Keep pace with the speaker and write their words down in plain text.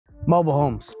Mobile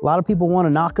homes. A lot of people want to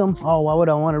knock them. Oh, why would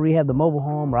I want to rehab the mobile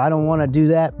home? Or I don't want to do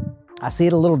that. I see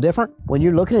it a little different. When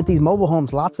you're looking at these mobile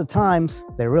homes, lots of times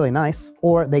they're really nice,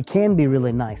 or they can be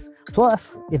really nice.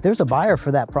 Plus, if there's a buyer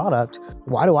for that product,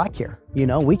 why do I care? You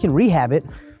know, we can rehab it.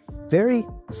 Very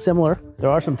similar. There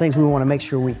are some things we want to make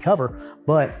sure we cover,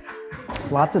 but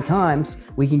lots of times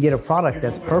we can get a product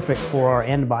that's perfect for our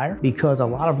end buyer, because a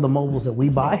lot of the mobiles that we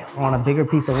buy are on a bigger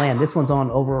piece of land. This one's on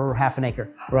over half an acre,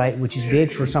 right? Which is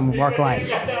big for some of our clients.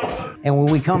 And when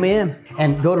we come in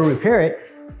and go to repair it,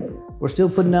 we're still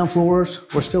putting down floors,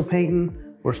 we're still painting,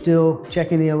 we're still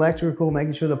checking the electrical,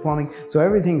 making sure the plumbing. So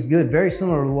everything's good, very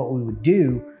similar to what we would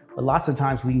do, but lots of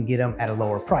times we can get them at a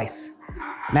lower price.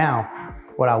 Now,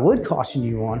 what I would caution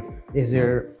you on is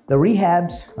the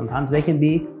rehabs, sometimes they can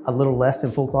be a little less than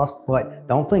full cost, but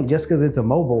don't think just because it's a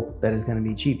mobile that it's gonna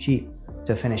be cheap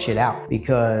to finish it out,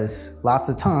 because lots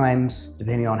of times,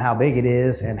 depending on how big it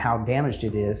is and how damaged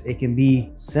it is, it can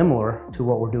be similar to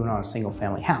what we're doing on a single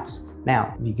family house.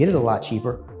 Now, if you get it a lot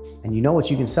cheaper and you know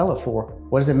what you can sell it for,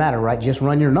 what does it matter, right? Just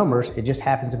run your numbers. It just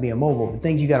happens to be a mobile. The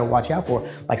things you got to watch out for,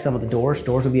 like some of the doors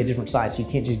will be a different size. So you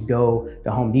can't just go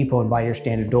to Home Depot and buy your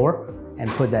standard door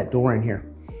and put that door in here.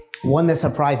 One that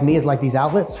surprised me is like these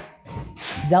outlets.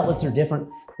 These outlets are different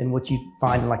than what you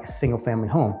find in like a single family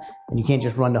home. And you can't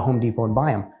just run to Home Depot and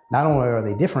buy them. Not only are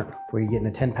they different, where you're getting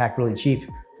a 10-pack really cheap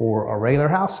for a regular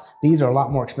house, these are a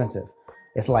lot more expensive.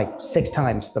 It's like 6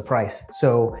 times the price.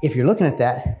 So if you're looking at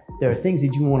that, there are things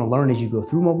that you want to learn as you go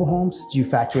through mobile homes. You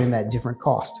factor in that different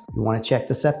cost. You want to check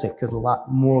the septic, because a lot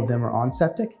more of them are on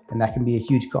septic, and that can be a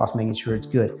huge cost, making sure it's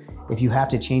good. If you have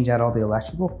to change out all the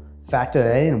electrical, factor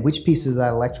that in. Which pieces of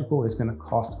that electrical is going to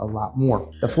cost a lot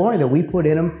more. The flooring that we put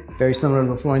in them, very similar to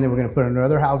the flooring that we're going to put in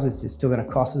other houses, it's still going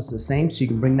to cost us the same, so you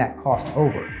can bring that cost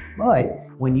over. But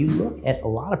when you look at a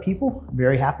lot of people,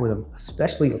 very happy with them,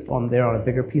 especially if they're on a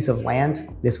bigger piece of land.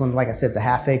 This one, like I said, it's a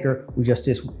half acre. We just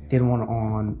did one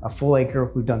on a full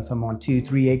acre. We've done some on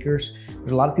 2-3 acres.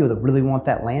 There's a lot of people that really want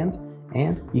that land,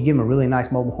 and you give them a really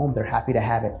nice mobile home, they're happy to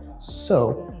have it.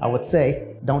 So I would say,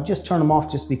 don't just turn them off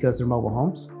just because they're mobile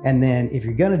homes. And then if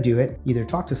you're gonna do it, either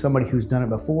talk to somebody who's done it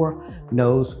before,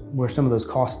 knows where some of those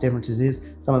cost differences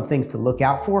is, some of the things to look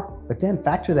out for, but then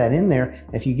factor that in there.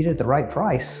 And if you get it at the right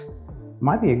price, it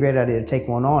might be a great idea to take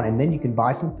one on, and then you can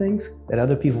buy some things that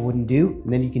other people wouldn't do.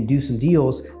 And then you can do some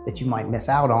deals that you might miss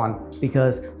out on,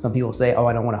 because some people say, oh,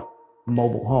 I don't want a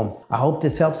mobile home. I hope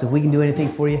this helps. If we can do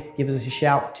anything for you, give us a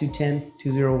shout,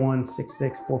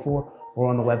 210-201-6644, or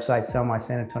on the website,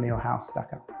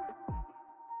 sellmysanantoniohouse.com.